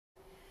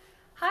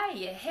Hi,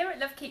 here at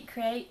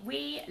LoveKeepCreate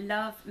we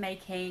love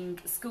making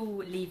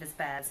school leavers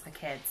bears for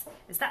kids.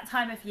 It's that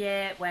time of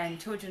year when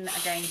children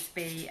are going to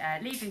be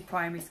leaving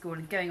primary school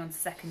and going on to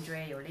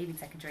secondary or leaving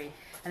secondary,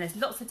 and there's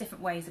lots of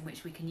different ways in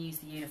which we can use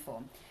the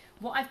uniform.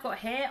 What I've got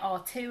here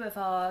are two of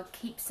our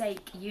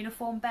keepsake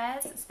uniform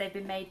bears. So they've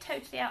been made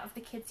totally out of the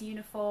kids'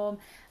 uniform.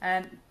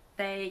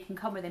 They can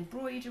come with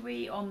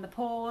embroidery on the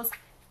paws.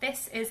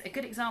 This is a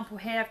good example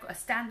here. I've got a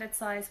standard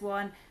size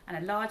one and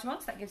a large one,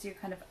 so that gives you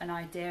kind of an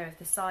idea of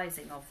the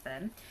sizing of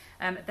them.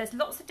 There's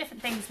lots of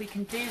different things we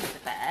can do with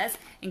the bears,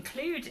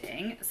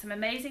 including some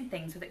amazing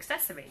things with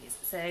accessories.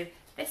 So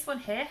this one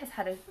here has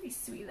had a really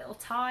sweet little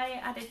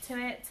tie added to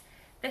it.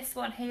 This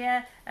one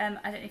here, I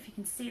don't know if you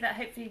can see that,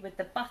 hopefully, with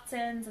the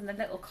buttons and the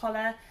little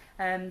collar.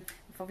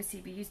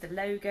 Obviously we use the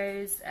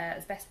logos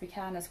as best we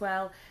can as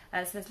well.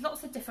 So there's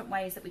lots of different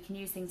ways that we can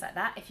use things like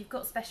that. If you've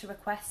got special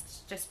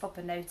requests, just pop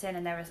a note in,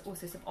 and there is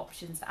also some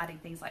options for adding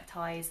things like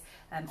ties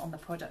on the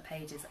product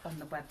pages on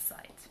the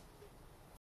website.